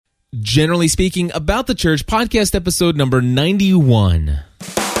Generally Speaking About the Church, podcast episode number 91.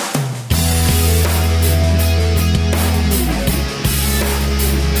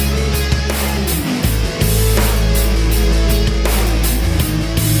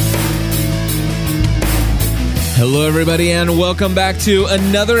 Hello, everybody, and welcome back to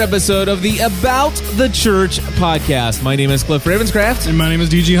another episode of the About the Church podcast. My name is Cliff Ravenscraft. And my name is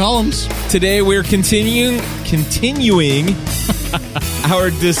DG Hollums. Today, we're continuing our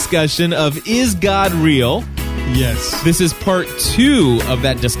discussion of Is God Real? Yes. This is part 2 of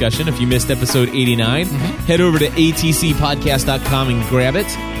that discussion. If you missed episode 89, head over to atcpodcast.com and grab it.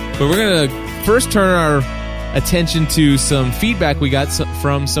 But we're going to first turn our attention to some feedback we got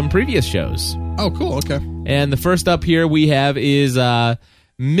from some previous shows. Oh, cool. Okay. And the first up here we have is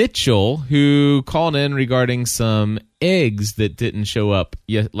Mitchell, who called in regarding some eggs that didn't show up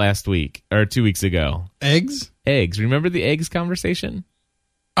last week or 2 weeks ago. Eggs? Eggs. Remember the eggs conversation?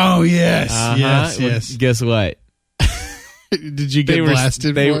 Oh, yes. Yes. Well, guess what? Did you get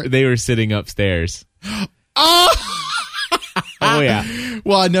blasted for it? They were sitting upstairs. Oh! Oh, yeah.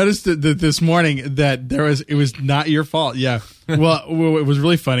 Well, I noticed that this morning that it was not your fault. Yeah. Well, it was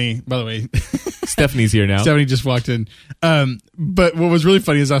really funny, by the way. Stephanie's here now. Stephanie just walked in. But what was really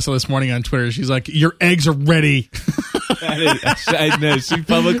funny is I saw this morning on Twitter, she's like, your eggs are ready. I know. She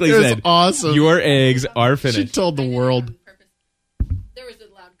publicly it said, was awesome. Your eggs are finished. She told the world. There was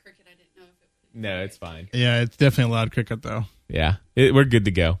a loud cricket. I didn't know if it was... No, it's fine. Yeah, it's definitely a loud cricket, though. Yeah. We're good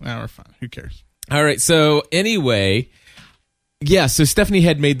to go. No, we're fine. Who cares? All right. So anyway, yeah, so Stephanie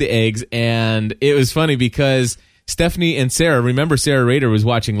had made the eggs, and it was funny because Stephanie and Sarah, remember Sarah Rader was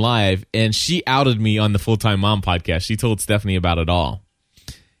watching live, and she outed me on the Full-Time Mom podcast. She told Stephanie about it all.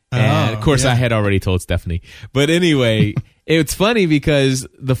 And, of course, I had already told Stephanie. But anyway, it's funny because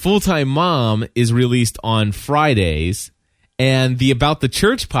the Full-Time Mom is released on Fridays, and the About the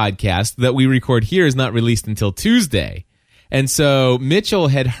Church podcast that we record here is not released until Tuesday. And so Mitchell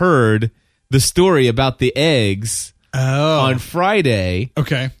had heard the story about the eggs on Friday.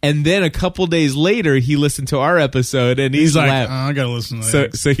 Okay. And then a couple days later, he listened to our episode, and he's like, I got to listen to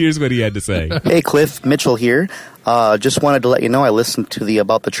that. So here's what he had to say. Hey, Cliff, Mitchell here. Just wanted to let you know I listened to the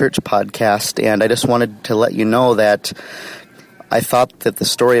About the Church podcast, and I just wanted to let you know that I thought that the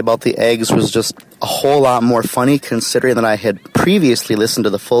story about the eggs was just a whole lot more funny considering that I had previously listened to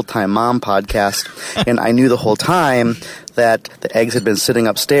the Full-Time Mom podcast, and I knew the whole time that the eggs had been sitting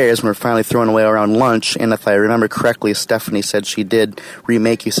upstairs and were finally thrown away around lunch. And if I remember correctly, Stephanie said she did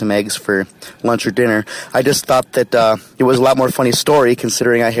remake you some eggs for lunch or dinner. I just thought that it was a lot more funny story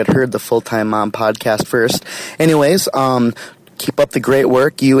considering I had heard the Full-Time Mom podcast first. Anyways, keep up the great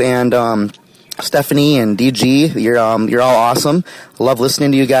work, you and Stephanie and DG. You're all awesome. I love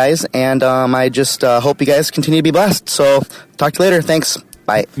listening to you guys, and I just hope you guys continue to be blessed. So talk to you later. Thanks.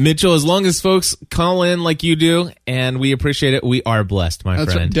 Bye. Mitchell, as long as folks call in like you do, and we appreciate it, we are blessed, my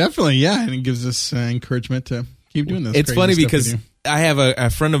That's friend. Right. Definitely, yeah. And it gives us encouragement to keep doing this. It's funny because I have a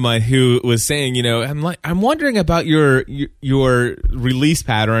friend of mine who was saying, I'm wondering about your release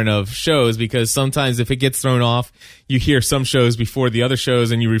pattern of shows, because sometimes if it gets thrown off, you hear some shows before the other shows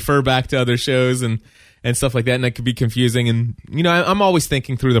and you refer back to other shows and stuff like that, and that could be confusing. And, I'm always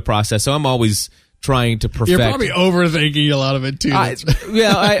thinking through the process, so I'm always trying to perfect. You're probably overthinking a lot of it too.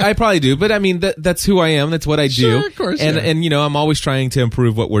 I probably do, but I mean, that's who I am. That's what I do. Sure, of course. And I'm always trying to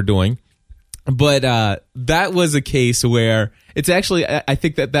improve what we're doing. But that was a case where it's actually, I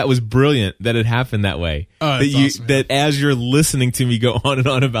think that was brilliant that it happened that way. Oh, that's awesome, that as you're listening to me go on and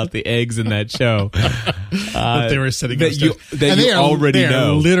on about the eggs in that show, that they were sitting that you already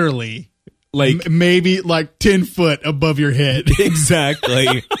know, literally, like maybe like 10 foot above your head.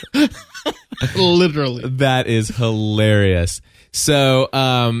 Exactly. Literally. That is hilarious. So,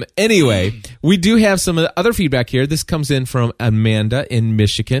 anyway, we do have some other feedback here. This comes in from Amanda in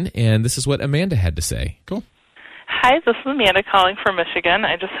Michigan, and this is what Amanda had to say. Cool. Hi, this is Amanda calling from Michigan.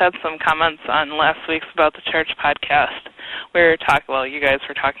 I just had some comments on last week's About the Church podcast. You guys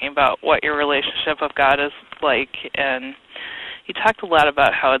were talking about what your relationship with God is like, and you talked a lot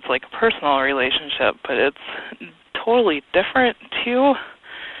about how it's like a personal relationship, but it's totally different, too.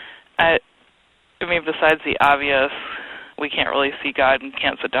 Besides the obvious, we can't really see God and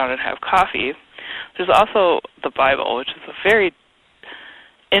can't sit down and have coffee, there's also the Bible, which is a very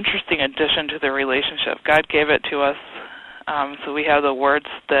interesting addition to the relationship. God gave it to us, so we have the words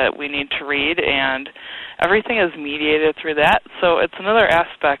that we need to read, and everything is mediated through that. So it's another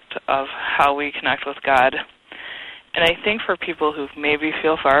aspect of how we connect with God. And I think for people who maybe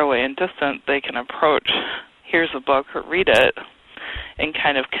feel far away and distant, they can approach, here's a book, read it, and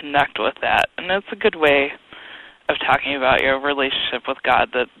kind of connect with that. And it's a good way of talking about your relationship with God,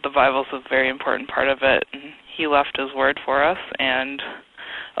 that the Bible's a very important part of it. And he left his word for us, and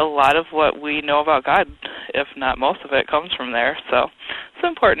a lot of what we know about God, if not most of it, comes from there. So it's an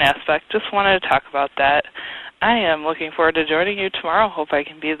important aspect. Just wanted to talk about that. I am looking forward to joining you tomorrow. Hope I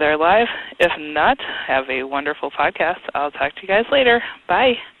can be there live. If not, have a wonderful podcast. I'll talk to you guys later.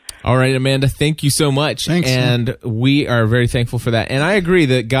 Bye. All right, Amanda, thank you so much. Thanks. And we are very thankful for that. And I agree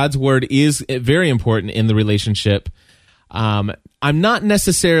that God's word is very important in the relationship. I'm not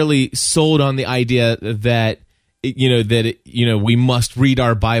necessarily sold on the idea that we must read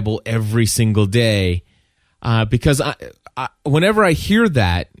our Bible every single day, because whenever I hear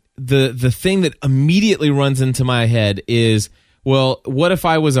that, the thing that immediately runs into my head is, well, what if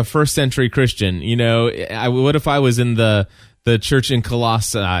I was a first century Christian? What if I was in the church in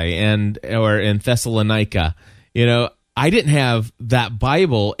Colossae or in Thessalonica? I didn't have that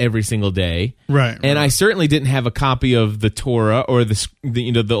Bible every single day, Right. And I certainly didn't have a copy of the Torah or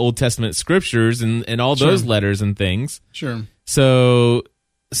the Old Testament scriptures and all those letters and things. Sure. So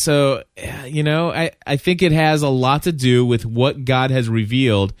I think it has a lot to do with what God has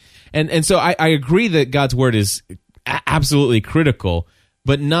revealed, and so I agree that God's word is absolutely critical,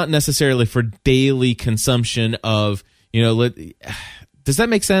 but not necessarily for daily consumption of. Does that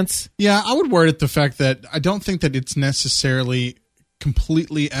make sense? Yeah, I would word it the fact that I don't think that it's necessarily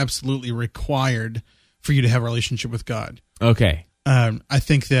completely, absolutely required for you to have a relationship with God. Okay. I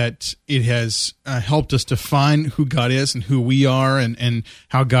think that it has helped us define who God is and who we are, and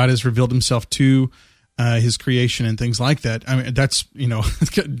how God has revealed himself to his creation and things like that. I mean, that's,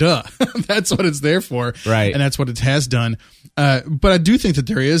 duh. That's what it's there for. Right. And that's what it has done. But I do think that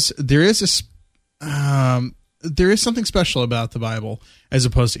there is something special about the Bible as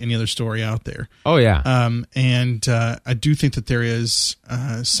opposed to any other story out there. Oh, yeah. And I do think that there is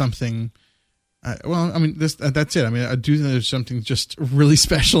something. That's it. I mean, I do think there's something just really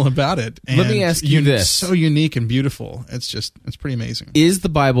special about it. And let me ask you this: so unique and beautiful. It's pretty amazing. Is the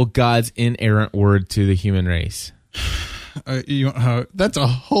Bible God's inerrant word to the human race? That's a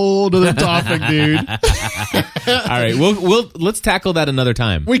whole other topic, dude. All right, let's tackle that another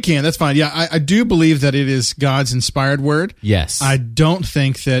time. We can. That's fine. Yeah, I do believe that it is God's inspired word. Yes. I don't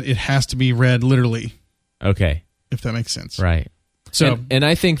think that it has to be read literally. Okay. If that makes sense. Right. So, and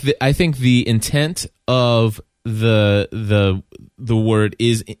I think the intent of the word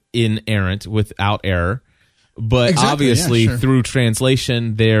is inerrant, without error, but obviously through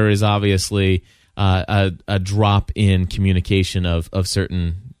translation there is obviously a drop in communication of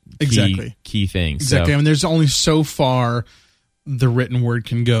certain key things. Exactly. So, I mean, there's only so far the written word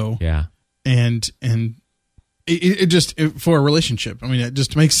can go. Yeah. And it just, for a relationship, I mean, it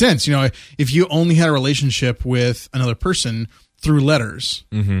just makes sense. If you only had a relationship with another person through letters,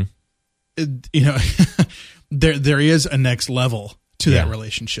 mm-hmm. There is a next level to that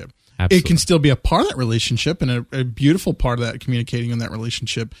relationship. Absolutely. It can still be a part of that relationship and a beautiful part of that, communicating in that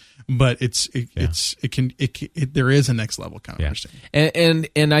relationship, but there is a next level kind of understanding.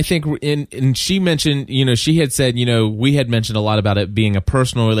 And I think and she mentioned, she had said, we had mentioned a lot about it being a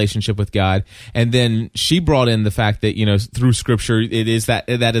personal relationship with God, and then she brought in the fact that through Scripture it is that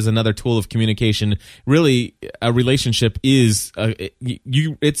is another tool of communication. Really, a relationship is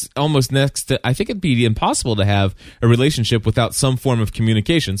it's almost next to, I think it'd be impossible to have a relationship without some form of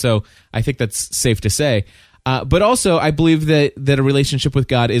communication. So I think that's safe to say. But also, I believe that a relationship with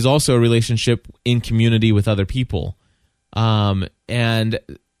God is also a relationship in community with other people. And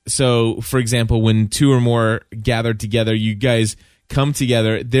so, for example, when two or more gathered together, you guys come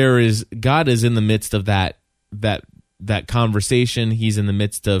together. God is in the midst of that conversation. He's in the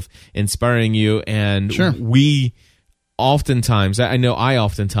midst of inspiring you, and we oftentimes, I know I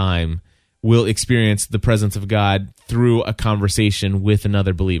oftentimes will experience the presence of God through a conversation with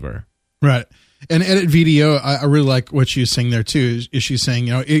another believer. Right. And Edit VDO, I really like what she's saying there too. Is she's saying,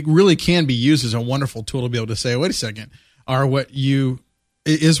 it really can be used as a wonderful tool to be able to say, wait a second, what you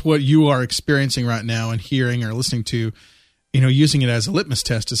are experiencing right now and hearing or listening to, using it as a litmus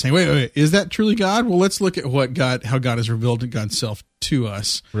test to say, wait, is that truly God? Well, let's look at how God has revealed God's self to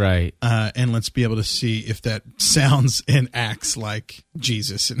us. Right. And let's be able to see if that sounds and acts like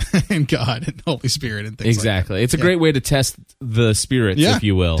Jesus and God and Holy Spirit and things exactly. like that. It's a great way to test the spirits, if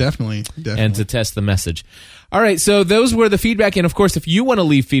you will. Definitely. And to test the message. All right, so those were the feedback. And, of course, if you want to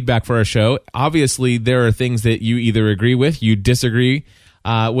leave feedback for our show, obviously there are things that you either agree with, you disagree,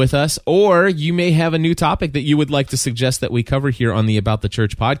 with us, or you may have a new topic that you would like to suggest that we cover here on the About the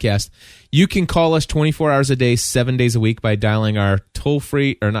Church podcast. You can call us 24 hours a day, 7 days a week by dialing our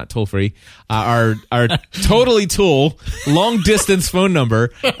toll-free, or not toll-free, our totally tool long-distance phone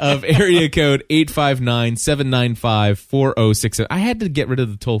number of area code 859-795-4067. I had to get rid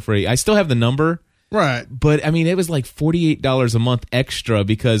of the toll-free. I still have the number. Right. But, I mean, it was like $48 a month extra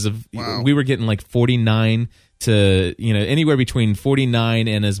because of we were getting like 49 to, anywhere between 49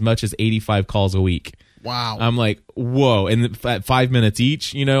 and as much as 85 calls a week. Wow. I'm like, whoa. And at 5 minutes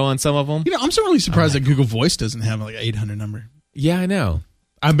each, on some of them. I'm so really surprised that Google Voice doesn't have like an 800 number. Yeah, I know.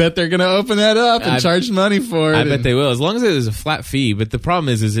 I bet they're going to open that up and charge money for it. I bet they will, as long as it is a flat fee. But the problem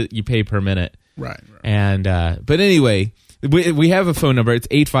is that you pay per minute. Right. And, but anyway, we have a phone number. It's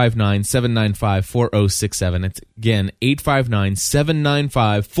 859-795-4067. It's, again,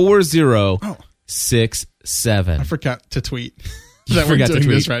 859-795-4067. I forgot to tweet. That we're doing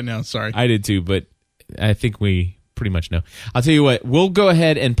this right now. Sorry. I did too, but I think we pretty much know. I'll tell you what, we'll go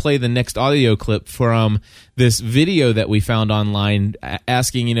ahead and play the next audio clip from this video that we found online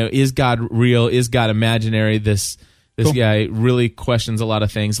asking, is God real? Is God imaginary? This cool. Guy really questions a lot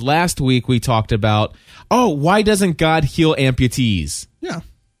of things. Last week we talked about, why doesn't God heal amputees? Yeah.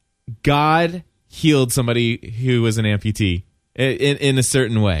 God healed somebody who was an amputee. In a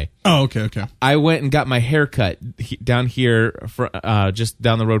certain way. Oh, okay. I went and got my hair cut down here, just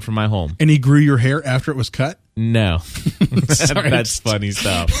down the road from my home. And he grew your hair after it was cut? No. That's funny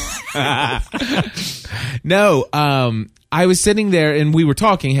stuff. No, I was sitting there and we were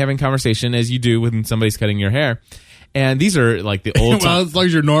talking, having conversation, as you do when somebody's cutting your hair. And these are like the old well, as long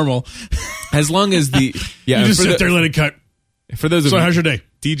as you're normal. As long as you just sit there and let it cut. For those of you, how's your day?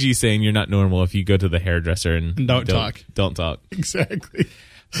 DG saying you're not normal if you go to the hairdresser and don't talk. Don't talk. Exactly.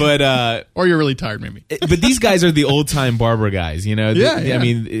 But or you're really tired, maybe. But these guys are the old time barber guys, Yeah. I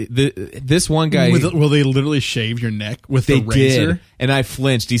mean, this one guy. Will they literally shave your neck with the razor? Did, and I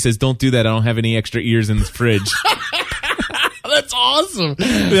flinched. He says, "Don't do that. I don't have any extra ears in the fridge." That's awesome.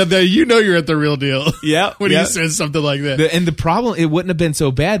 You're at the real deal. Yeah. When he says something like that. And the problem, it wouldn't have been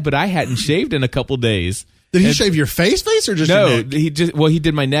so bad, but I hadn't shaved in a couple days. Did he shave your face or just your neck? he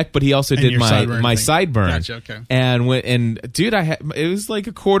did my neck, but he also did my sideburn. Gotcha, okay. And dude, it was like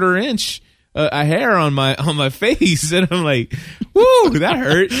a quarter inch a hair on my face, and I'm like, whoo, that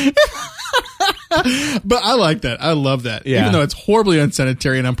hurt. But I like that. I love that. Yeah. Even though it's horribly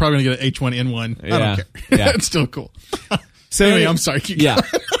unsanitary, and I'm probably going to get an H1N1. I don't care. Yeah. It's still cool. So anyway, I'm sorry. Keep going.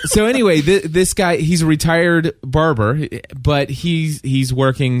 So anyway, this guy, he's a retired barber, but he's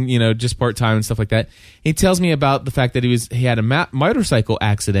working, just part time and stuff like that. He tells me about the fact that he had a motorcycle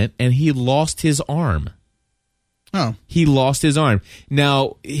accident and he lost his arm. Oh, he lost his arm.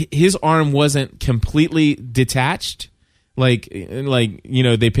 Now his arm wasn't completely detached. Like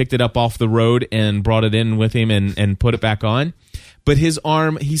they picked it up off the road and brought it in with him and put it back on. But his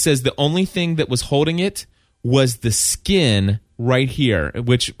arm, he says, the only thing that was holding it was the skin right here,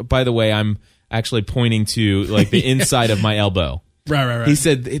 which, by the way, I'm actually pointing to like the inside of my elbow. Right. He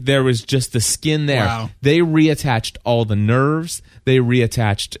said there was just the skin there. Wow. They reattached all the nerves. They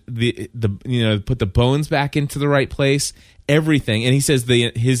reattached put the bones back into the right place, everything. And he says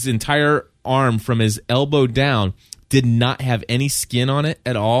his entire arm from his elbow down did not have any skin on it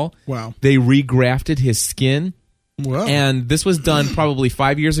at all. Wow. They regrafted his skin. Wow. And this was done probably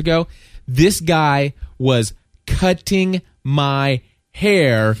 5 years ago. This guy was cutting my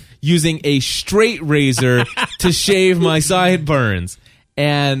hair using a straight razor to shave my sideburns.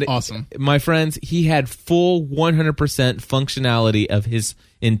 And awesome. My friends, he had full 100% functionality of his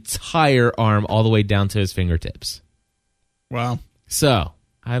entire arm all the way down to his fingertips. Wow. So,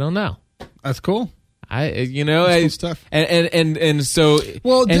 I don't know. That's cool. That's cool stuff. And so,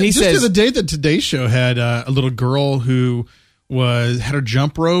 well, and he just says, the other day, the Today Show had a little girl who had her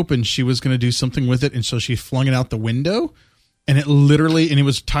jump rope and she was going to do something with it, and so she flung it out the window, and it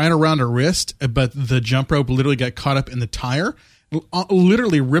was tied around her wrist, but the jump rope literally got caught up in the tire,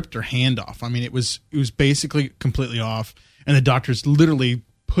 literally ripped her hand off. I mean, it was basically completely off, and the doctors literally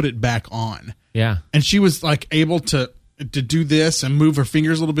put it back on. Yeah, and she was like able to do this and move her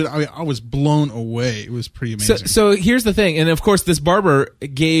fingers a little bit. I mean, I was blown away. It was pretty amazing. So here's the thing, and of course, this barber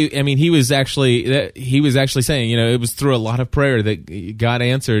he was actually saying, it was through a lot of prayer that God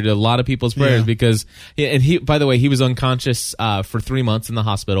answered a lot of people's prayers because, and he, by the way, he was unconscious for 3 months in the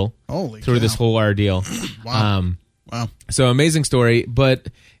hospital. Holy through cow. this whole ordeal. Wow. Wow. So amazing story, but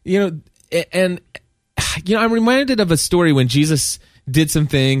I'm reminded of a story when Jesus did some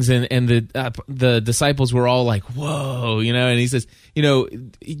things and the disciples were all like, whoa, and he says,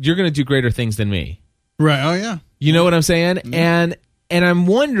 you're going to do greater things than me. Right. Oh yeah. You know what I'm saying? Mm-hmm. and I'm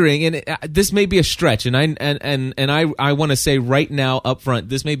wondering, and this may be a stretch, and I want to say right now up front,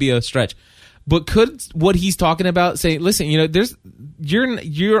 this may be a stretch, but could what he's talking about say, listen,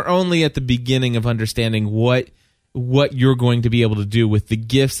 you're only at the beginning of understanding what you're going to be able to do with the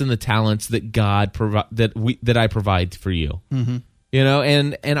gifts and the talents that God that I provide for you. Mm-hmm.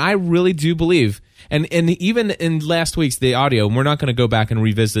 And I really do believe, and even in last week's the audio, and we're not going to go back and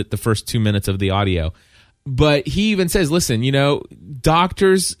revisit the first 2 minutes of the audio. But he even says, listen,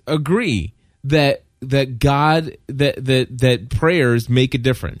 doctors agree that God that prayers make a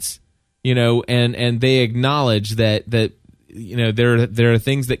difference, and they acknowledge that there are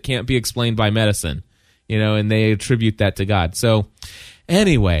things that can't be explained by medicine, and they attribute that to God. So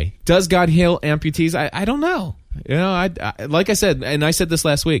anyway, does God heal amputees? I don't know. I like I said, and I said this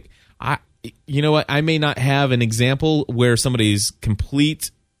last week. You know what? I may not have an example where somebody's complete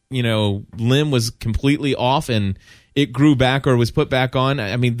limb was completely off and it grew back or was put back on.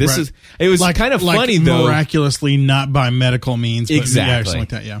 I mean, it was kind of funny though. Miraculously, not by medical means, but exactly. Yeah, or something like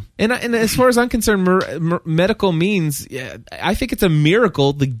that. Yeah. And as far as I'm concerned, medical means, I think it's a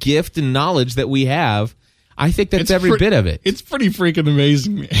miracle, the gift and knowledge that we have. I think that's every bit of it. It's pretty freaking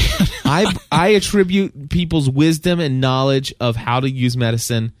amazing, man. I attribute people's wisdom and knowledge of how to use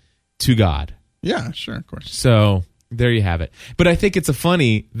medicine to God. Yeah, sure, of course. So there you have it. But I think it's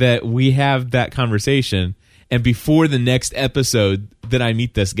funny that we have that conversation, and before the next episode that I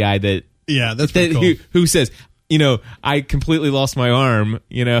meet this guy that's pretty cool. who says, I completely lost my arm.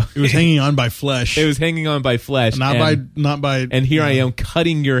 It was hanging on by flesh. It was hanging on by flesh, not by. And here I am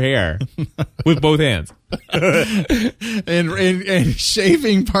cutting your hair with both hands. and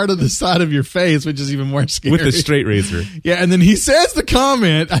shaving part of the side of your face, which is even more scary. With a straight razor. Yeah, and then he says the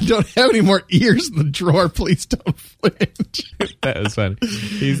comment, I don't have any more ears in the drawer, please don't flinch. That was funny.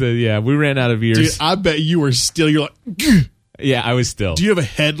 He said, yeah, we ran out of ears. Dude, I bet you were still, you're like, Gah! Yeah, I was still. Do you have a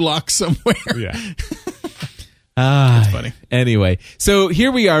headlock somewhere? Yeah. That's funny. Anyway, so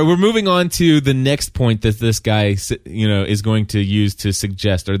here we are. We're moving on to the next point that this guy, is going to use to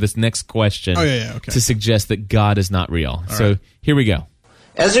suggest, or this next question to suggest that God is not real. All right. Here we go.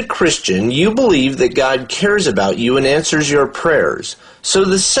 As a Christian, you believe that God cares about you and answers your prayers. So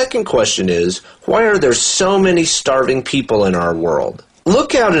the second question is, why are there so many starving people in our world?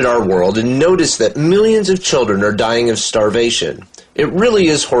 Look out at our world and notice that millions of children are dying of starvation. It really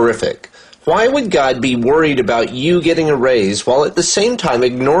is horrific. Why would God be worried about you getting a raise while at the same time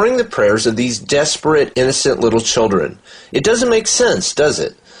ignoring the prayers of these desperate, innocent little children? It doesn't make sense, does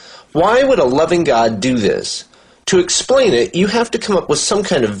it? Why would a loving God do this? To explain it, you have to come up with some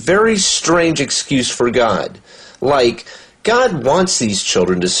kind of very strange excuse for God. Like, God wants these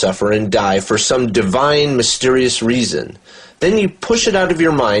children to suffer and die for some divine, mysterious reason. Then you push it out of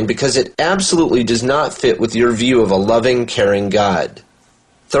your mind because it absolutely does not fit with your view of a loving, caring God.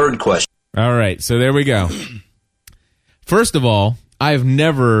 Third question. All right, so there we go. First of all, I've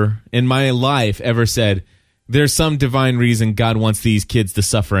never in my life ever said there's some divine reason God wants these kids to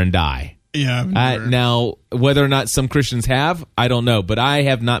suffer and die. Yeah. Now, whether or not some Christians have, I don't know, but I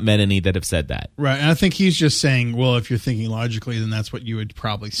have not met any that have said that. Right, and I think he's just saying, well, if you're thinking logically, then that's what you would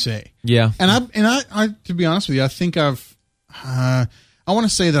probably say. Yeah. And I to be honest with you, I think I want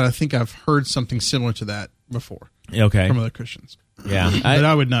to say that I think I've heard something similar to that before. Okay. From other Christians. Yeah, but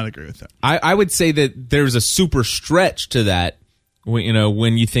I would not agree with that. I would say that there's a super stretch to that.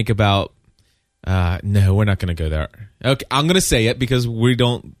 When you think about, no, we're not going to go there. Okay, I'm going to say it because we're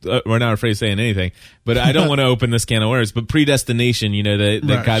not afraid of saying anything. But I don't want to open this can of worms. But predestination, that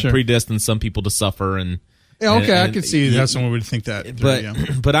right, God predestined some people to suffer and. Yeah, okay, I could see how someone would think that.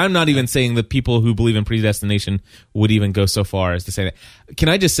 But I'm not even saying that people who believe in predestination would even go so far as to say that. Can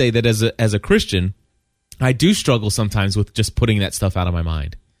I just say that as a Christian, I do struggle sometimes with just putting that stuff out of my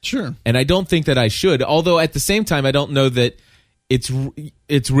mind. Sure. And I don't think that I should, although at the same time, I don't know that it's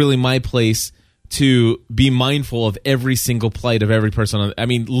really my place to be mindful of every single plight of every person. I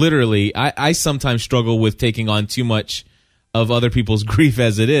mean, literally, I sometimes struggle with taking on too much of other people's grief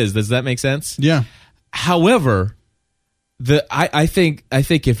as it is. Does that make sense? Yeah. However, I think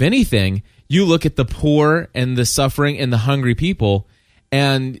if anything, you look at the poor and the suffering and the hungry people,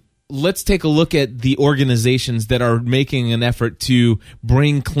 and let's take a look at the organizations that are making an effort to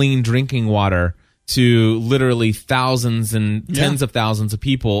bring clean drinking water to literally thousands and tens of thousands of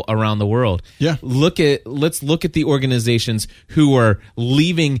people around the world. Yeah. Let's look at the organizations who are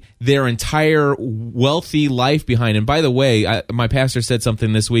leaving their entire wealthy life behind. And by the way, my pastor said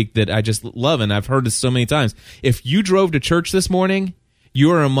something this week that I just love, and I've heard this so many times. If you drove to church this morning,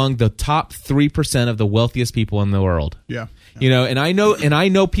 you are among the top 3% of the wealthiest people in the world. Yeah. And I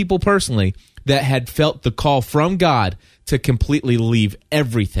know people personally that had felt the call from God to completely leave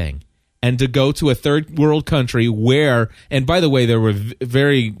everything and to go to a third world country where, and by the way, there were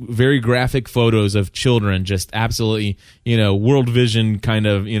very, very graphic photos of children just absolutely, World Vision kind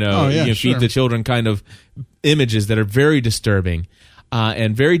of, feed the children kind of images that are very disturbing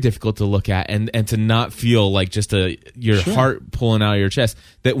and very difficult to look at and to not feel like just your heart pulling out of your chest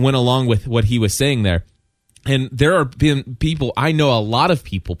that went along with what he was saying there. And there are been people, I know a lot of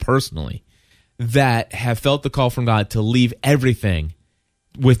people personally that have felt the call from God to leave everything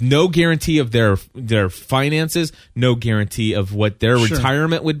with no guarantee of their finances, no guarantee of what their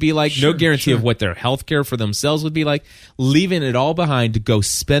retirement would be like, no guarantee of what their health care for themselves would be like, leaving it all behind to go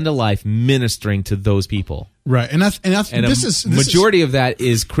spend a life ministering to those people. Right. And this majority of that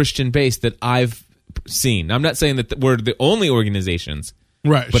is Christian based that I've seen. I'm not saying that we're the only organizations,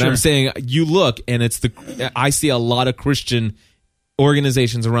 right? But I'm saying you look and I see a lot of Christian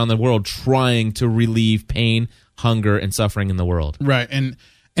organizations around the world trying to relieve pain, hunger, and suffering in the world. Right. And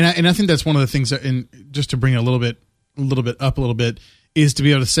I think that's one of the things that, and just to bring it a little bit up a little bit, is to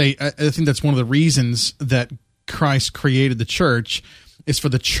be able to say, I think that's one of the reasons that Christ created the church is for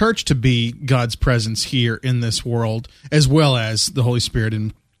the church to be God's presence here in this world, as well as the Holy Spirit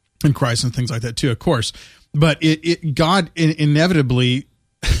and Christ and things like that too, of course. But God inevitably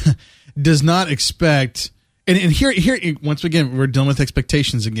does not expect, and here once again we're dealing with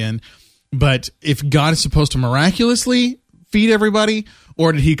expectations again. But if God is supposed to miraculously feed everybody,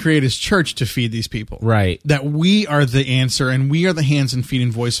 or did he create his church to feed these people? Right. That we are the answer, and we are the hands and feet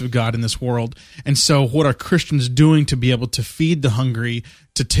and voice of God in this world. And so what are Christians doing to be able to feed the hungry,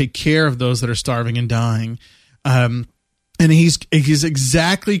 to take care of those that are starving and dying? And he's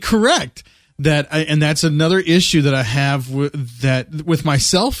exactly correct. And that's another issue that I have with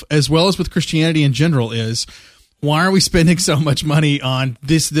myself as well as with Christianity in general is, why are we spending so much money on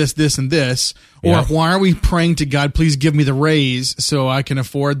this, and this? Or why are we praying to God, please give me the raise so I can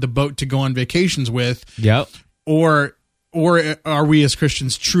afford the boat to go on vacations with? Yep. Or are we as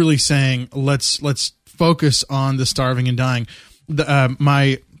Christians truly saying, let's focus on the starving and dying?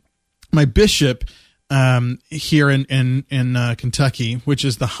 My bishop here in Kentucky, which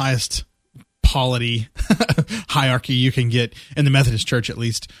is the highest polity hierarchy you can get in the Methodist Church, at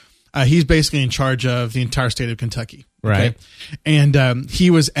least. He's basically in charge of the entire state of Kentucky. Right. Okay? And he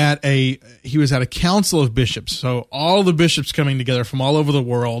was at a council of bishops. So all the bishops coming together from all over the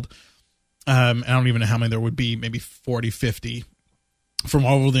world. I don't even know how many there would be, maybe 40, 50 from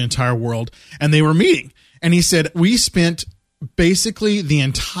all over the entire world. And they were meeting. And he said, we spent basically the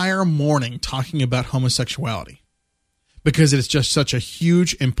entire morning talking about homosexuality because it's just such a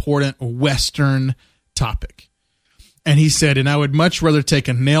huge, important Western topic. And he said, and I would much rather take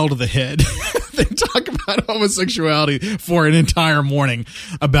a nail to the head than talk about homosexuality for an entire morning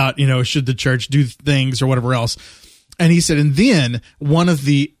about, should the church do things or whatever else. And he said, and then one of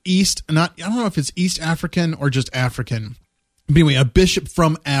the I don't know if it's East African or just African, but anyway, a bishop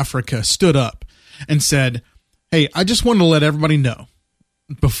from Africa stood up and said, hey, I just wanted to let everybody know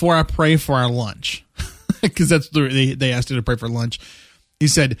before I pray for our lunch, because they asked him to pray for lunch. He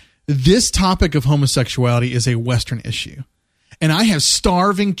said, this topic of homosexuality is a Western issue. And I have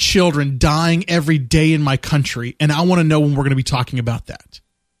starving children dying every day in my country, and I want to know when we're going to be talking about that.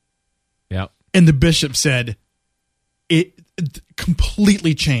 Yeah. And the bishop said, it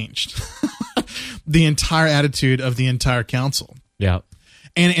completely changed the entire attitude of the entire council. Yeah.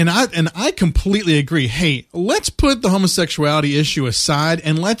 And I completely agree. Hey, let's put the homosexuality issue aside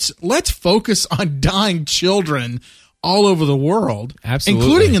and let's focus on dying children all over the world, absolutely,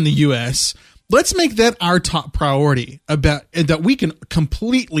 including in the U.S. Let's make that our top priority that we can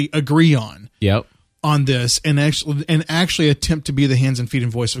completely agree on. Yep. On this, and actually attempt to be the hands and feet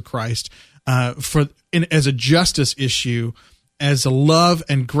and voice of Christ as a justice issue, as a love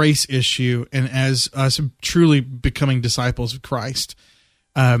and grace issue, and as us truly becoming disciples of Christ.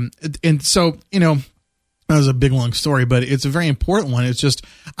 And so, that was a big, long story, but it's a very important one. It's just,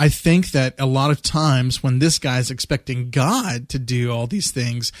 I think that a lot of times when this guy's expecting God to do all these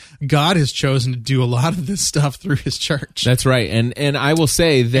things, God has chosen to do a lot of this stuff through his church. That's right. And I will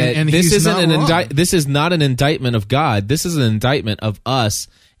say that and this isn't this is not an indictment of God. This is an indictment of us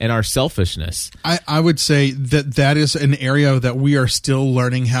and our selfishness. I would say that is an area that we are still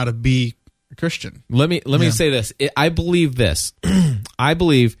learning how to be a Christian. Let me say this. I believe this. I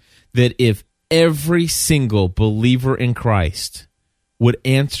believe that if every single believer in Christ would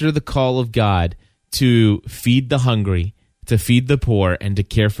answer the call of God to feed the hungry, to feed the poor, and to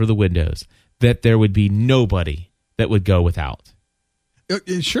care for the widows, that there would be nobody that would go without.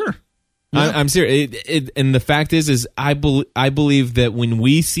 Sure. Yeah. I'm serious. And the fact is I believe that when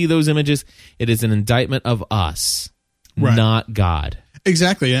we see those images, it is an indictment of us. Right. not God.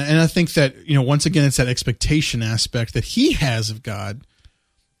 Exactly. And I think that, once again, it's that expectation aspect that he has of God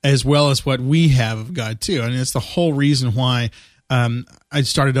as well as what we have of God too. And it's the whole reason why I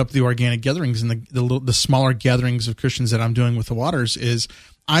started up the organic gatherings and the smaller gatherings of Christians that I'm doing with the Waters is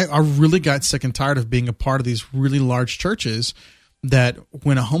I really got sick and tired of being a part of these really large churches that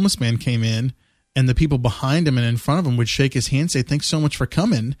when a homeless man came in and the people behind him and in front of him would shake his hand and say, "Thanks so much for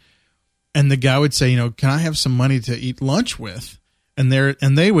coming." And the guy would say, "Can I have some money to eat lunch with?" And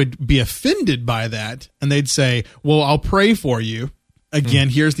they would be offended by that. And they'd say, "Well, I'll pray for you." Again,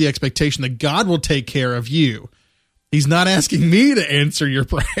 here's the expectation that God will take care of you. He's not asking me to answer your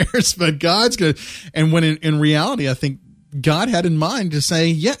prayers, but God's going to. And when in reality, I think God had in mind to say,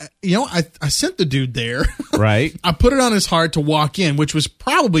 yeah, I sent the dude there. Right. I put it on his heart to walk in, which was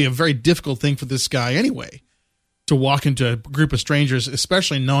probably a very difficult thing for this guy anyway, to walk into a group of strangers,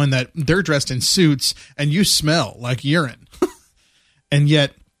 especially knowing that they're dressed in suits and you smell like urine. And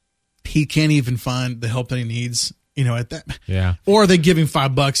yet he can't even find the help that he needs, at that. Yeah. Or they give him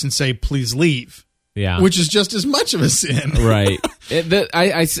 $5 and say, "Please leave." Yeah. Which is just as much of a sin. Right.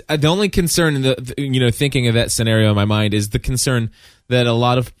 The only concern, thinking of that scenario in my mind is the concern that a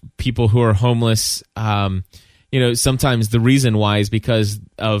lot of people who are homeless, sometimes the reason why is because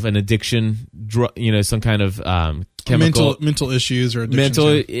of an addiction, some kind of chemical. Mental issues or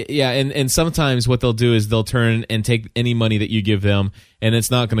addiction. And sometimes what they'll do is they'll turn and take any money that you give them, and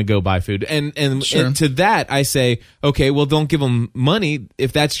it's not going to go buy food. And to that, I say, okay, well, don't give them money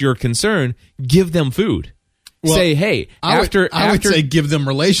if that's your concern. Give them food. Well, say, hey, I would say give them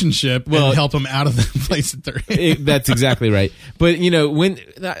relationship and help them out of the place that they're in. That's exactly right. But when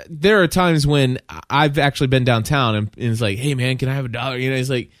there are times when I've actually been downtown and it's like, "Hey man, can I have $1?" It's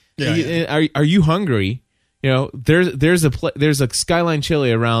like, Are you hungry? There's a Skyline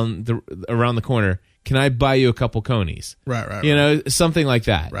Chili around the corner. Can I buy you a couple conies? Right. Something like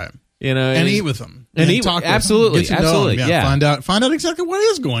that. Right. And eat with them. And eat talk absolutely, with them. absolutely. Them. Yeah. Find out exactly what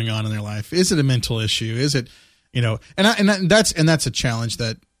is going on in their life. Is it a mental issue? Is it, that's a challenge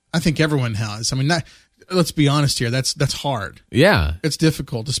that I think everyone has. I mean, let's be honest here. That's hard. Yeah. It's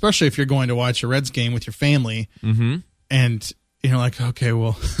difficult, especially if you're going to watch a Reds game with your family. Mm-hmm. And okay,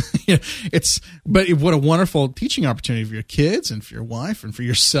 well, but what a wonderful teaching opportunity for your kids and for your wife and for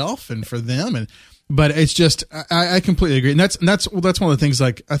yourself and for them. But it's just, I completely agree. And that's one of the things,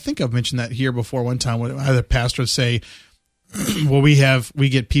 like, I think I've mentioned that here before one time when I had a pastor say, well, we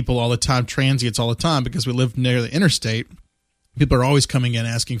get people all the time, transients all the time, because we live near the interstate. People are always coming in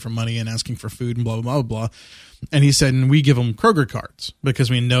asking for money and asking for food and blah, blah, blah, blah. And he said, and we give them Kroger cards because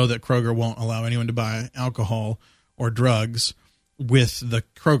we know that Kroger won't allow anyone to buy alcohol or drugs with the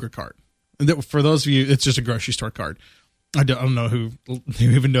Kroger card. And for those of you, it's just a grocery store card. I don't know who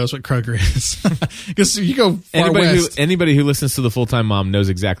even knows what Kroger is. Because you go far west. Anybody who listens to the Full-Time Mom knows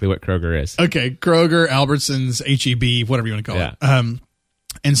exactly what Kroger is. Okay, Kroger, Albertsons, HEB, whatever you want to call it.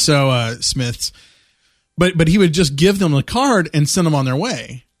 And so Smith's. But he would just give them the card and send them on their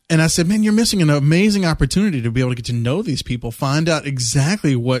way. And I said, man, you're missing an amazing opportunity to be able to get to know these people, find out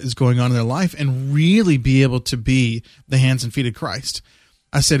exactly what is going on in their life, and really be able to be the hands and feet of Christ.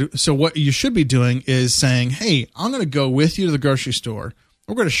 I said, so what you should be doing is saying, hey, I'm going to go with you to the grocery store.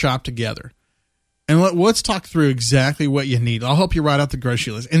 We're going to shop together. And let's talk through exactly what you need. I'll help you write out the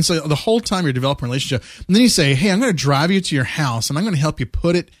grocery list. And so the whole time you're developing a relationship, and then you say, hey, I'm going to drive you to your house, and I'm going to help you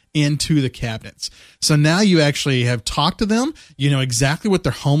put it into the cabinets. So now you actually have talked to them. You know exactly what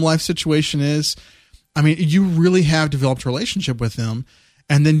their home life situation is. I mean, you really have developed a relationship with them.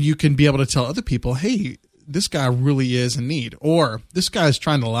 And then you can be able to tell other people, hey, this guy really is in need, or this guy's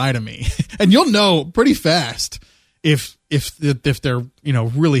trying to lie to me. And you'll know pretty fast if they're,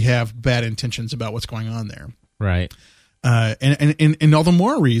 really have bad intentions about what's going on there. Right. And all the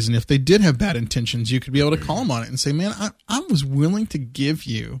more reason, if they did have bad intentions, you could be able to call them on it and say, man, I was willing to give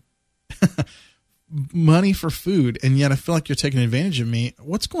you money for food, and yet I feel like you're taking advantage of me.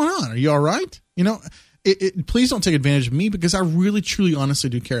 What's going on? Are you all right? Please don't take advantage of me, because I really, truly, honestly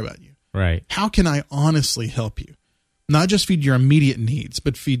do care about you. Right. How can I honestly help you? Not just feed your immediate needs,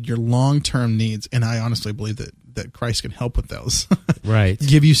 but feed your long-term needs. And I honestly believe that Christ can help with those. Right.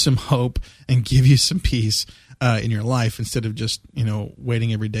 Give you some hope and give you some peace in your life, instead of just,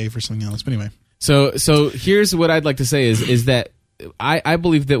 waiting every day for something else. But anyway. So here's what I'd like to say is that I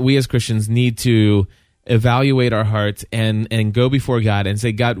believe that we as Christians need to evaluate our hearts and go before God and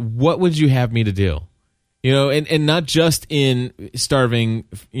say, God, what would you have me to do? And not just in starving,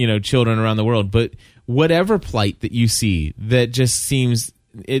 children around the world, but whatever plight that you see that just seems,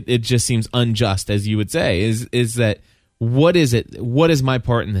 it just seems unjust, as you would say, is that, what is it? What is my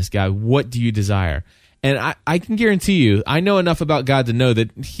part in this, God? What do you desire? And I can guarantee you, I know enough about God to know that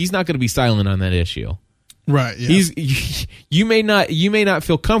he's not going to be silent on that issue. Right. Yeah. You may not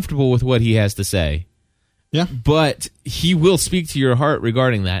feel comfortable with what he has to say. Yeah. But he will speak to your heart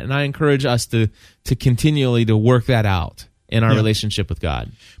regarding that. And I encourage us to continually to work that out in our relationship with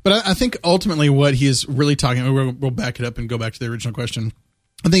God. But I think ultimately what he is really talking about, we'll back it up and go back to the original question.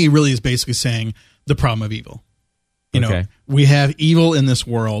 I think he really is basically saying the problem of evil. You know, we have evil in this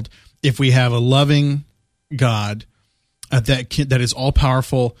world. If we have a loving God that is all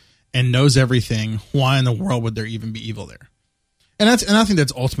powerful and knows everything, why in the world would there even be evil there? And I think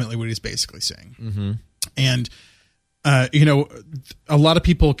that's ultimately what he's basically saying. Mm-hmm. And you know, a lot of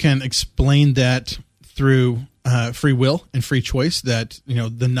people can explain that through free will and free choice. That, you know,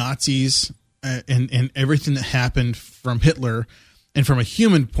 the Nazis and everything that happened from Hitler, and from a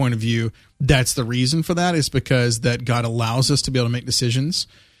human point of view, that's the reason for that, is because that God allows us to be able to make decisions.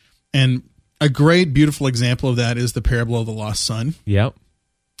 And a great, beautiful example of that is the parable of the lost son. Yep.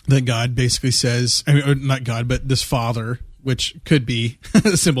 That God basically says, I mean, not God, but this father, which could be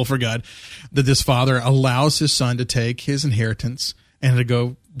a symbol for God, that this father allows his son to take his inheritance and to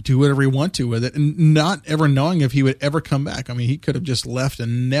go do whatever he wants to with it, and not ever knowing if he would ever come back. I mean, he could have just left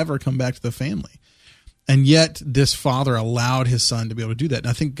and never come back to the family. And yet this father allowed his son to be able to do that. And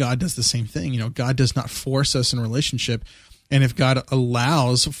I think God does the same thing. You know, God does not force us in a relationship. And if God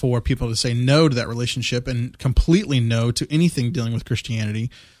allows for people to say no to that relationship and completely no to anything dealing with Christianity,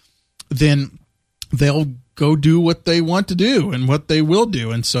 then they'll go do what they want to do and what they will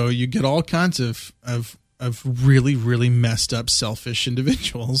do. And so you get all kinds of really, really messed up, selfish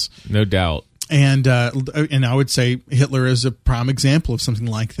individuals. No doubt. And I would say Hitler is a prime example of something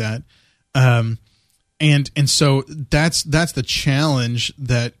like that. And so that's the challenge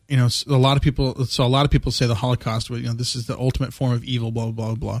that, you know, a lot of people say the Holocaust, you know, this is the ultimate form of evil, blah,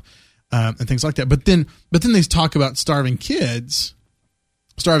 blah, blah, and things like that. But then they talk about starving children.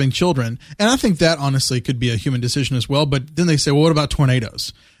 And I think that honestly could be a human decision as well. But then they say, well, what about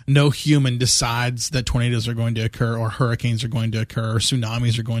tornadoes? No human decides that tornadoes are going to occur, or hurricanes are going to occur, or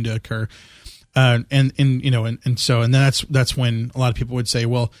tsunamis are going to occur. So that's when a lot of people would say,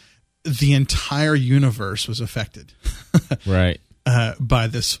 well, the entire universe was affected, right, by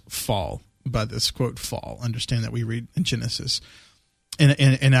this fall, by this quote fall. Understand that we read in Genesis,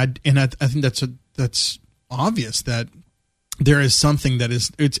 and I think that's obvious that there is something that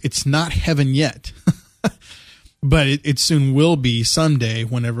is it's not heaven yet, but it soon will be someday.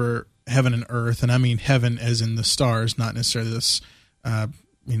 Whenever heaven and earth, and I mean heaven as in the stars, not necessarily this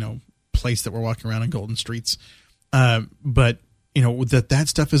place that we're walking around in golden streets, but you know, that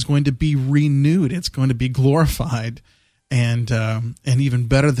stuff is going to be renewed. It's going to be glorified, and even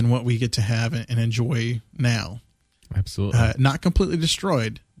better than what we get to have and enjoy now. Absolutely. Not completely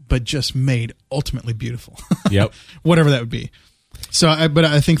destroyed, but just made ultimately beautiful. Yep. Whatever that would be. So, but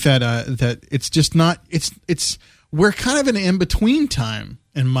I think that it's just not. It's we're kind of in an in between time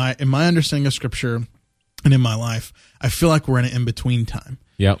in my understanding of Scripture and in my life. I feel like we're in an in between time.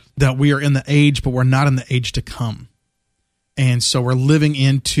 Yep. That we are in the age, but we're not in the age to come. And so we're living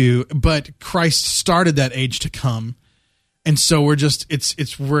but Christ started that age to come. And so we're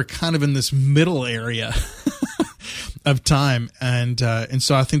we're kind of in this middle area of time. And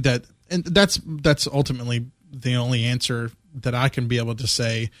so I think that's ultimately the only answer that I can be able to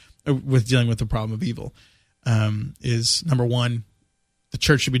say with dealing with the problem of evil, is number one, the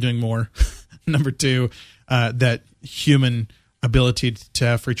church should be doing more. Number two, that human ability to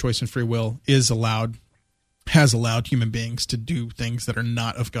have free choice and free will has allowed human beings to do things that are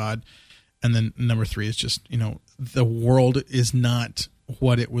not of God. And then number three is just, you know, the world is not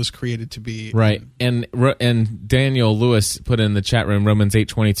what it was created to be. Right. And Daniel Lewis put in the chat room Romans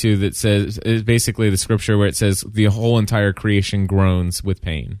 8:22 that says, is basically the scripture where it says the whole entire creation groans with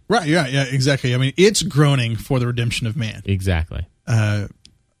pain. Right. Yeah, exactly. I mean, it's groaning for the redemption of man. Exactly. And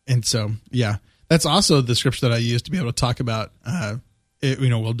so, yeah, that's also the scripture that I use to be able to talk about,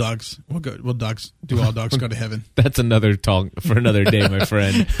 will dogs do all dogs go to heaven? That's another talk for another day, my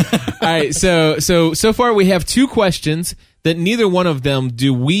friend. All right, so far we have two questions that neither one of them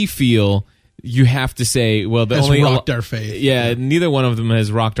do we feel you have to say. Well, has rocked our faith. Yeah, neither one of them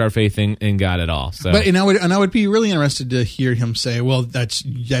has rocked our faith in God at all. So, but I would be really interested to hear him say, "Well, that's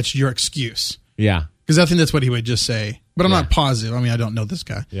your excuse." Yeah, because I think that's what he would just say. But I'm not positive. I mean, I don't know this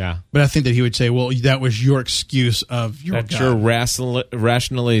guy. Yeah. But I think that he would say, well, that was your excuse of your That's God. Your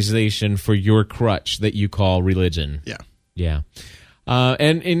rationalization for your crutch that you call religion. Yeah. Yeah.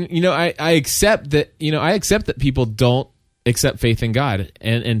 And you know, I accept that people don't accept faith in God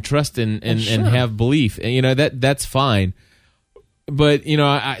and trust and have belief. And, you know, that's fine. But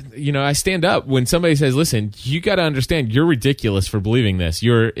I stand up when somebody says, "Listen, you got to understand, you're ridiculous for believing this."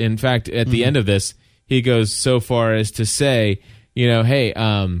 You're, in fact, at the end of this, he goes so far as to say, "Hey,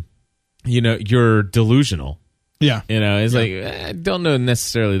 you're delusional." Yeah. It's like, I don't know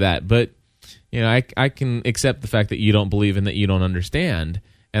necessarily that, but I can accept the fact that you don't believe and that you don't understand,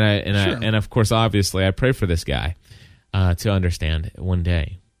 and of course, obviously, I pray for this guy to understand one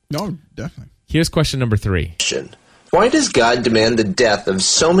day. No, definitely. Here's question number 3. Why does God demand the death of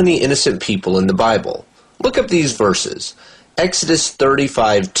so many innocent people in the Bible? Look up these verses. Exodus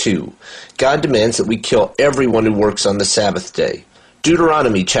 35:2. God demands that we kill everyone who works on the Sabbath day.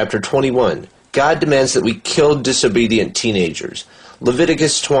 Deuteronomy chapter 21. God demands that we kill disobedient teenagers.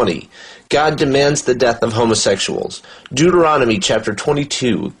 Leviticus 20. God demands the death of homosexuals. Deuteronomy chapter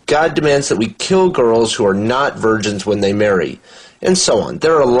 22. God demands that we kill girls who are not virgins when they marry. And so on.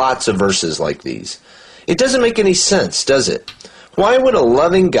 There are lots of verses like these. It doesn't make any sense, does it? Why would a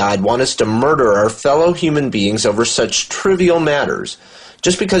loving God want us to murder our fellow human beings over such trivial matters?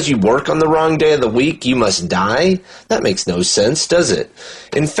 Just because you work on the wrong day of the week, you must die? That makes no sense, does it?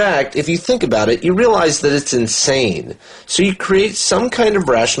 In fact, if you think about it, you realize that it's insane. So you create some kind of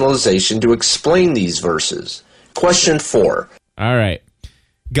rationalization to explain these verses. Question 4. All right.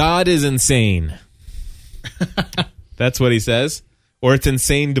 God is insane. That's what he says. Or it's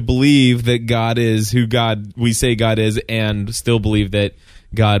insane to believe that God is who we say God is and still believe that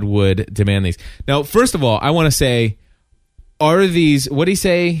God would demand these. Now, first of all, I want to say, are these, what did he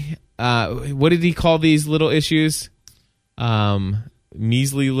say? What did he call these little issues?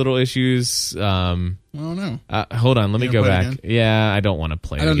 Measly little issues. I don't know. Hold on, let me go back. Again? Yeah, I don't want to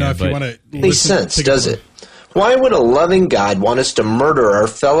play it I don't again, know if you want to Makes sense, does it? Why would a loving God want us to murder our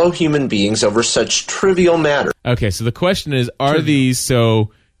fellow human beings over such trivial matters? Okay, so the question is, are these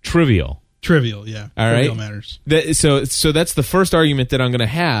so trivial? Trivial, yeah. All trivial right. matters. So that's the first argument that I'm going to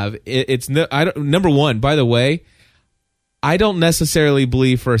have. Number one, by the way, I don't necessarily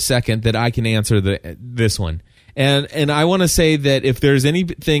believe for a second that I can answer this one. And I want to say that if there's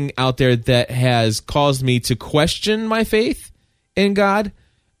anything out there that has caused me to question my faith in God,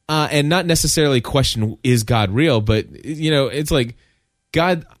 and not necessarily question, is God real? But, it's like,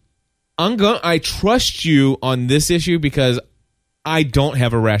 God, I trust you on this issue because I don't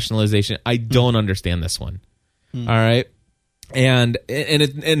have a rationalization. I don't understand this one. All right? And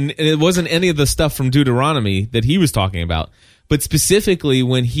it wasn't any of the stuff from Deuteronomy that he was talking about, but specifically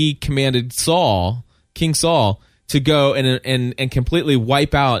when he commanded King Saul, to go and completely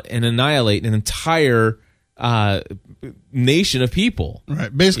wipe out and annihilate an entire nation of people.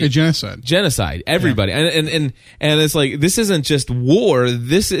 Right. Basically genocide. Everybody. Yeah. And it's like, this isn't just war.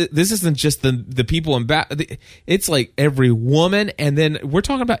 This isn't just the people in battle. It's like every woman, and then we're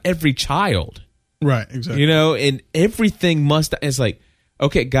talking about every child. Right, exactly. And everything it's like,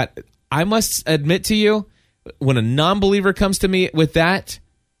 okay, God, I must admit to you, when a non-believer comes to me with that,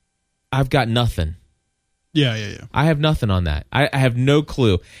 I've got nothing. Yeah. I have nothing on that. I have no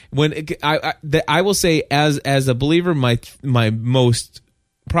clue. I will say, as a believer, my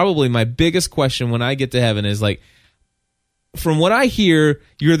biggest question when I get to heaven is like, from what I hear,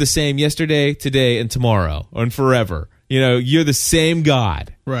 you're the same yesterday, today, and tomorrow, and forever. You're the same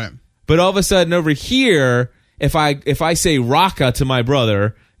God. Right. But all of a sudden over here, if I say Raka to my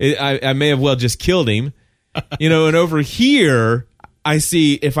brother, I may have well just killed him. And over here, I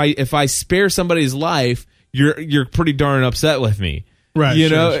see if I spare somebody's life, you're pretty darn upset with me. Right.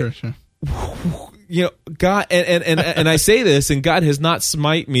 Sure. God, and I say this, and God has not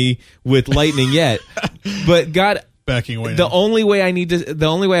smite me with lightning yet, but God, backing away. The only way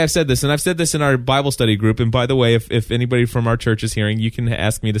I've said this, and I've said this in our Bible study group, and by the way, if anybody from our church is hearing, you can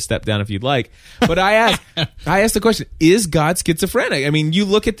ask me to step down if you'd like. But I asked the question: is God schizophrenic? I mean, you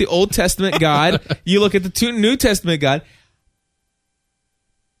look at the Old Testament God, you look at the New Testament God.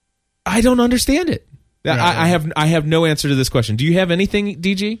 I don't understand it. Right. I have no answer to this question. Do you have anything,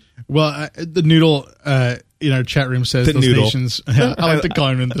 DG? Well, the Noodle in our chat room says those nations. I like to call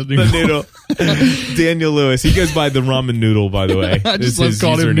him the Noodle. The Noodle. Daniel Lewis. He goes by the Ramen Noodle, by the way. I just love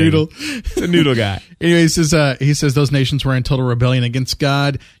calling him Noodle. The Noodle guy. Anyway, he says those nations were in total rebellion against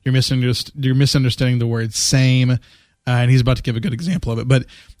God. You're misunderstanding the word "same," and he's about to give a good example of it. But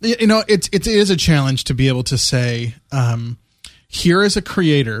it is a challenge to be able to say, here is a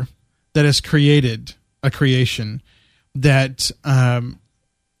creator that has created a creation that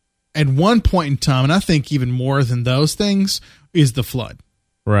at one point in time, and I think even more than those things, is the flood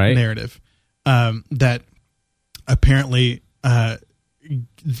narrative. That apparently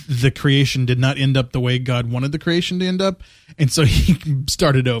the creation did not end up the way God wanted the creation to end up, and so he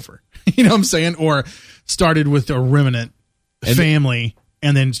started over. You know what I'm saying? Or started with a remnant family,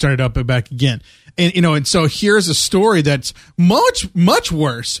 and then started up and back again. And and so here's a story that's much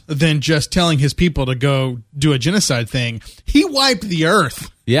worse than just telling his people to go do a genocide thing. He wiped the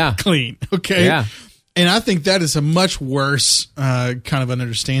earth clean. Okay. Yeah. And I think that is a much worse kind of an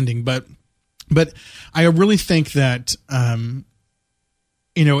understanding. But I really think that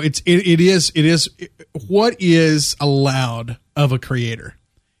it is what is allowed of a creator.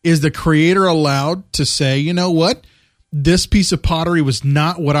 Is the creator allowed to say, you know what? This piece of pottery was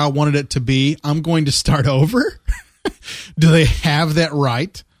not what I wanted it to be. I'm going to start over. Do they have that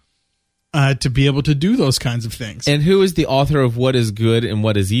right to be able to do those kinds of things? And who is the author of what is good and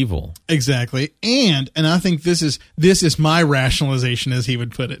what is evil? Exactly. And I think this is my rationalization, as he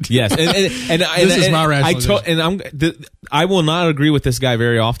would put it. Yes. And this is my rationalization. I will not agree with this guy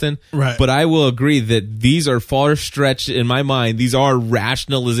very often, right? But I will agree that these are far stretched in my mind. These are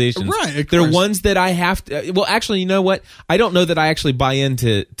rationalizations. Right. They're ones that I have to, well, actually, you know what? I don't know that I actually buy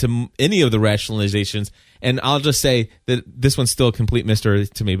into any of the rationalizations. And I'll just say that this one's still a complete mystery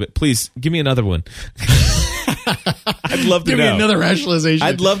to me, but please give me another one. I'd love to know. Give me another rationalization.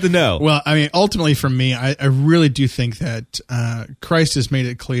 I'd love to know. Well, I mean, ultimately for me, I really do think that Christ has made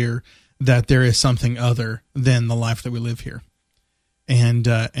it clear that there is something other than the life that we live here. And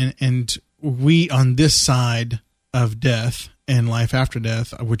we on this side of death and life after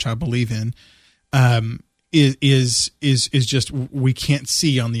death, which I believe in, is just we can't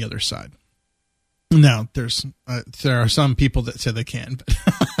see on the other side. No, there are some people that say they can, but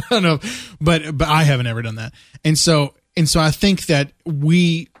I don't know. But I haven't ever done that, and so I think that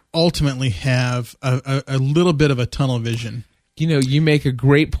we ultimately have a little bit of a tunnel vision. You make a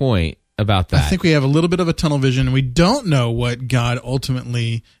great point about that. I think we have a little bit of a tunnel vision, and we don't know what God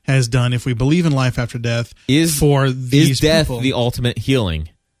ultimately has done. If we believe in life after death, is death people. The ultimate healing?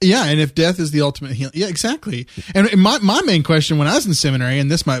 Yeah, and if death is the ultimate healing, yeah, exactly. And my main question when I was in seminary,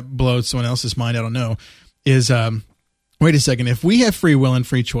 and this might blow someone else's mind, I don't know, is wait a second, if we have free will and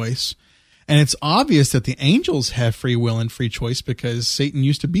free choice, and it's obvious that the angels have free will and free choice because Satan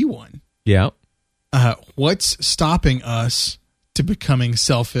used to be one. Yeah. What's stopping us to becoming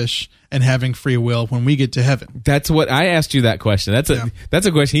selfish and having free will when we get to heaven? That's what I asked you that question. That's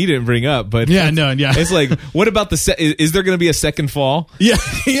a question he didn't bring up, but it's like, what about is there going to be a second fall? Yeah,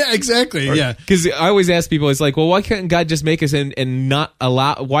 exactly. Because I always ask people, it's like, well, why couldn't God just make us and not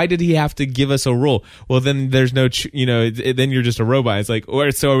allow? Why did He have to give us a rule? Well, then there's no, then you're just a robot. It's like,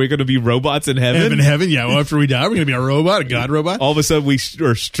 so are we going to be robots in heaven? Heaven, yeah. Well, after we die, we're going to be a robot, a God robot. All of a sudden, we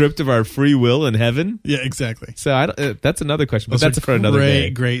are stripped of our free will in heaven. Yeah, exactly. So that's another question, but that's for another day.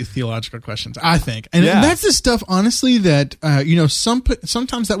 Great theological questions, I think, and that's the stuff, honestly, that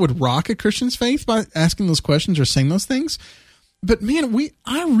sometimes that would rock a Christian's faith by asking those questions or saying those things. But man,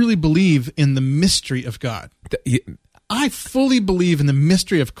 I really believe in the mystery of God. I fully believe in the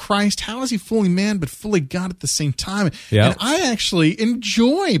mystery of Christ. How is He fully man but fully God at the same time? Yep. And I actually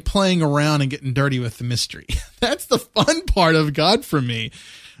enjoy playing around and getting dirty with the mystery. That's the fun part of God for me.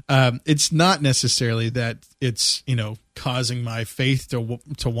 It's not necessarily that it's causing my faith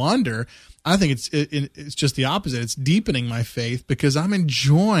to wander. I think it's just the opposite. It's deepening my faith because I'm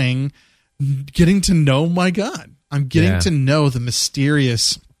enjoying getting to know my God. I'm getting to know the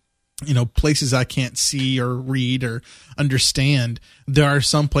mysterious, places I can't see or read or understand. There are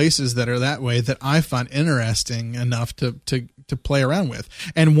some places that are that way that I find interesting enough to play around with.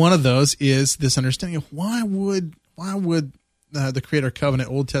 And one of those is this understanding of why would the Creator Covenant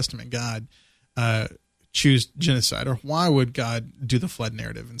Old Testament God choose genocide, or why would God do the flood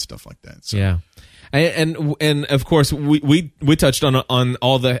narrative and stuff like that? So. Yeah, and of course we touched on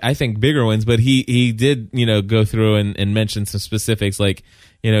all the, I think, bigger ones, but he did go through and mention some specifics like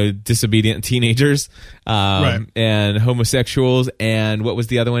disobedient teenagers, right, and homosexuals, and what was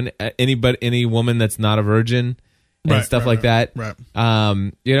the other one? Any woman that's not a virgin. And stuff like that. Right.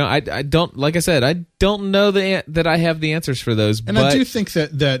 I don't, like I said, I don't know that I have the answers for those. And but I do think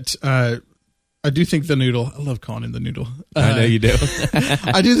that I do think the noodle, I love calling him the noodle. I know you do.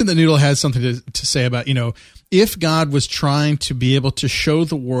 I do think the noodle has something to say about, if God was trying to be able to show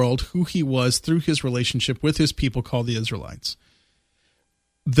the world who He was through His relationship with His people called the Israelites,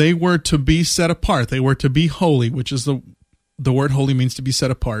 they were to be set apart. They were to be holy, which is the word holy means to be set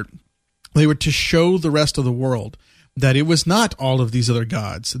apart. They were to show the rest of the world that it was not all of these other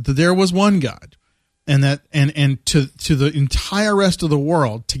gods, that there was one God, and that and to the entire rest of the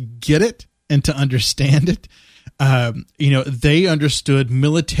world to get it and to understand it. They understood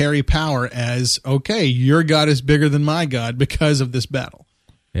military power as, okay, your God is bigger than my God because of this battle.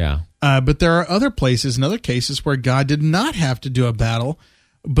 Yeah. But there are other places and other cases where God did not have to do a battle,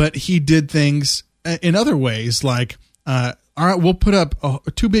 but He did things in other ways, like all right, we'll put up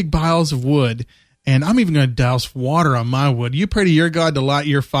 2 big piles of wood, and I'm even going to douse water on my wood. You pray to your God to light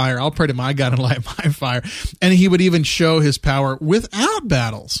your fire. I'll pray to my God to light my fire. And he would even show his power without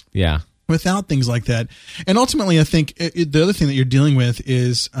battles. Yeah. Without things like that. And ultimately, I think the other thing that you're dealing with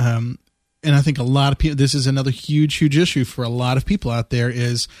is, and I think a lot of people, this is another huge issue for a lot of people out there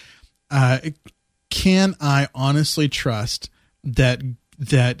is, can I honestly trust that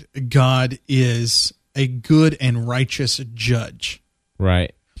God is a good and righteous judge?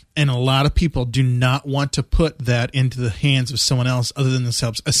 Right. And a lot of people do not want to put that into the hands of someone else other than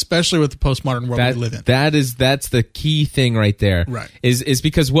themselves, especially with the postmodern world we live in. That's the key thing right there. Right. Is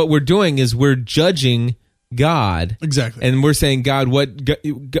because what we're doing is we're judging God. Exactly. And we're saying, God, what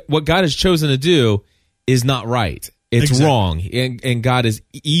God has chosen to do is not right. It's wrong. And God is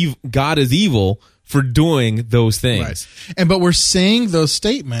evil for doing those things. Right. But we're saying those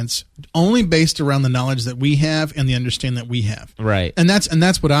statements only based around the knowledge that we have and the understanding that we have. Right. And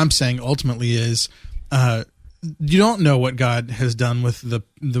that's what I'm saying ultimately is you don't know what God has done with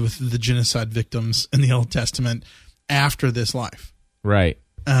the genocide victims in the Old Testament after this life. Right.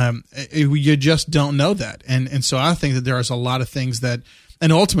 You just don't know that. And so I think that there is a lot of things that,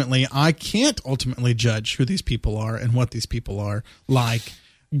 and ultimately I can't ultimately judge who these people are and what these people are like.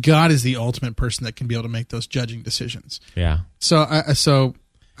 God is the ultimate person that can be able to make those judging decisions. Yeah. So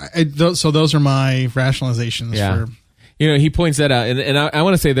those are my rationalizations for. He points that out, and I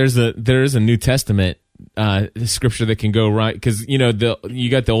want to say there is a New Testament scripture that can go right, because you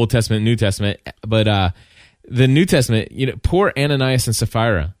got the Old Testament, New Testament, but the New Testament, poor Ananias and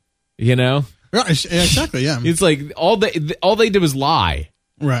Sapphira, Right, exactly, yeah. It's like all they did was lie.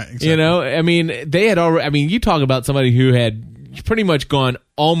 Right, exactly. They had already. you talk about somebody who had pretty much gone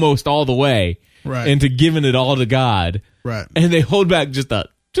almost all the way into giving it all to God. Right. And they hold back just a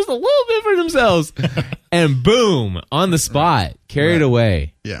little bit for themselves. And boom, on the spot, carried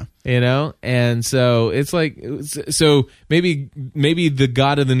away. Yeah. And so it's like, so maybe the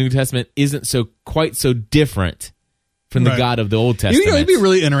God of the New Testament isn't quite so different from the God of the Old Testament. It'd be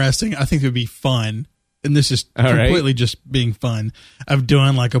really interesting. I think it would be fun. And this is completely just being fun, of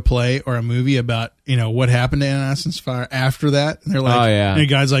doing like a play or a movie about, what happened to Ananias and Sapphira after that. And they're like, and the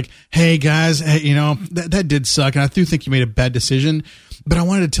guy's like, hey guys, that did suck. And I do think you made a bad decision, but I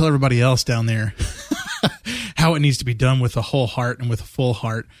wanted to tell everybody else down there how it needs to be done with a whole heart and with a full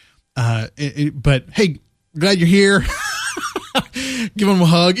heart. But hey, glad you're here. Give them a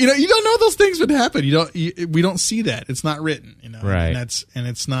hug. You don't know those things would happen. We don't see that. It's not written, Right. And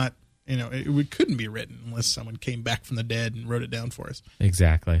it's not, it couldn't be written unless someone came back from the dead and wrote it down for us.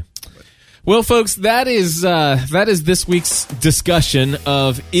 Exactly. Well, folks, that is this week's discussion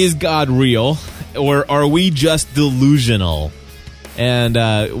of, is God real, or are we just delusional?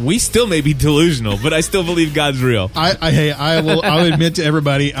 And we still may be delusional, but I still believe God's real. I'll admit to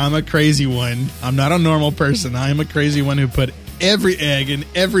everybody, I'm a crazy one. I'm not a normal person. I am a crazy one who put every egg in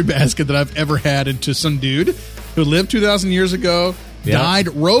every basket that I've ever had into some dude who lived 2,000 years ago. Died,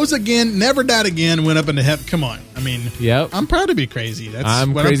 rose again, never died again, went up into heaven. Come on. I'm proud to be crazy. That's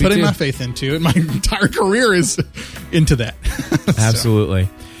what I'm putting my faith into, and my entire career is into that. Absolutely.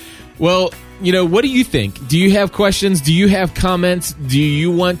 Well, what do you think? Do you have questions? Do you have comments? Do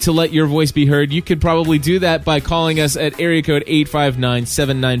you want to let your voice be heard? You could probably do that by calling us at area code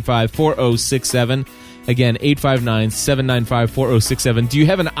 859-795-4067. Again, 859-795-4067. Do you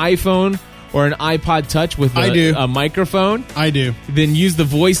have an iPhone or an iPod Touch with a microphone? I do. Then use the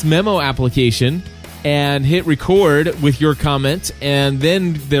voice memo application and hit record with your comment. And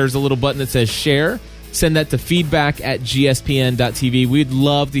then there's a little button that says share. Send that to feedback@gspn.tv. We'd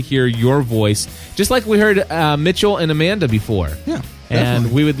love to hear your voice, just like we heard Mitchell and Amanda before. Yeah, definitely.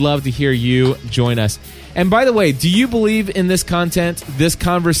 And we would love to hear you join us. And by the way, do you believe in this content, this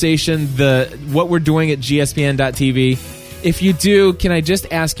conversation, what we're doing at gspn.tv? If you do, can I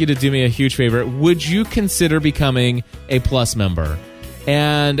just ask you to do me a huge favor? Would you consider becoming a Plus member?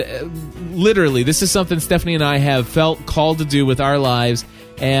 And literally, this is something Stephanie and I have felt called to do with our lives,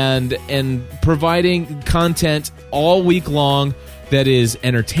 and providing content all week long that is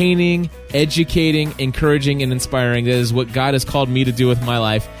entertaining, educating, encouraging, and inspiring. That is what God has called me to do with my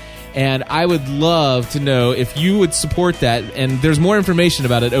life. And I would love to know if you would support that. And there's more information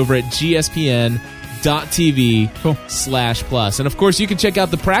about it over at gspn.tv/plus. And of course, you can check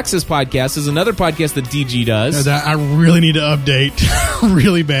out the Praxis podcast. There's another podcast that DG does. I really need to update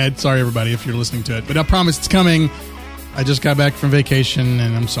really bad. Sorry, everybody, if you're listening to it. But I promise it's coming. I just got back from vacation,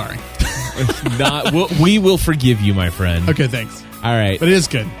 and I'm sorry. We will forgive you, my friend. Okay, thanks. All right. But it is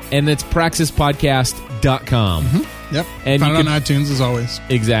good. And it's praxispodcast.com. Yep. And Found you it can on iTunes as always.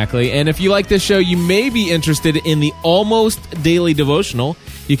 Exactly. And if you like this show, you may be interested in the Almost Daily Devotional.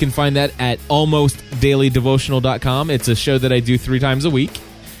 You can find that at almostdailydevotional.com. It's a show that I do 3 times a week.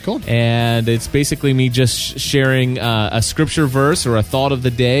 Cool. And it's basically me just sharing a scripture verse or a thought of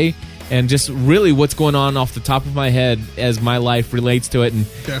the day and just really what's going on off the top of my head as my life relates to it and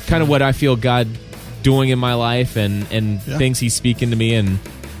kind of what I feel God doing in my life and things he's speaking to me and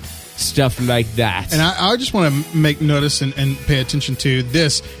stuff like that. And I just want to make notice and pay attention to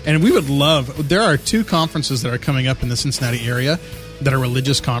this. And we would love, there are 2 conferences that are coming up in the Cincinnati area that are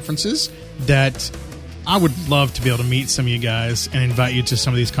religious conferences that I would love to be able to meet some of you guys and invite you to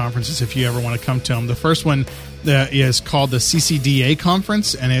some of these conferences if you ever want to come to them. The first one is called the CCDA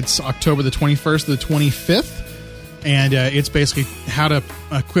Conference, and it's October the 21st to the 25th. And it's basically how to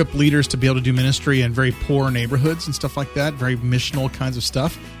equip leaders to be able to do ministry in very poor neighborhoods and stuff like that. Very missional kinds of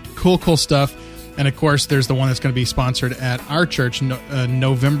stuff. Cool stuff. And, of course, there's the one that's going to be sponsored at our church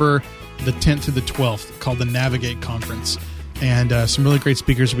November the 10th to the 12th called the Navigate Conference. And some really great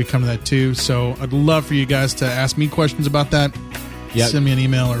speakers will be coming to that, too. So I'd love for you guys to ask me questions about that. Yep. Send me an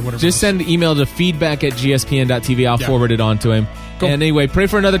email or whatever. Just send an email to feedback@gspn.tv. I'll forward it on to him. Cool. And anyway, pray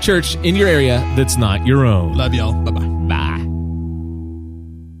for another church in your area that's not your own. Love y'all. Bye-bye.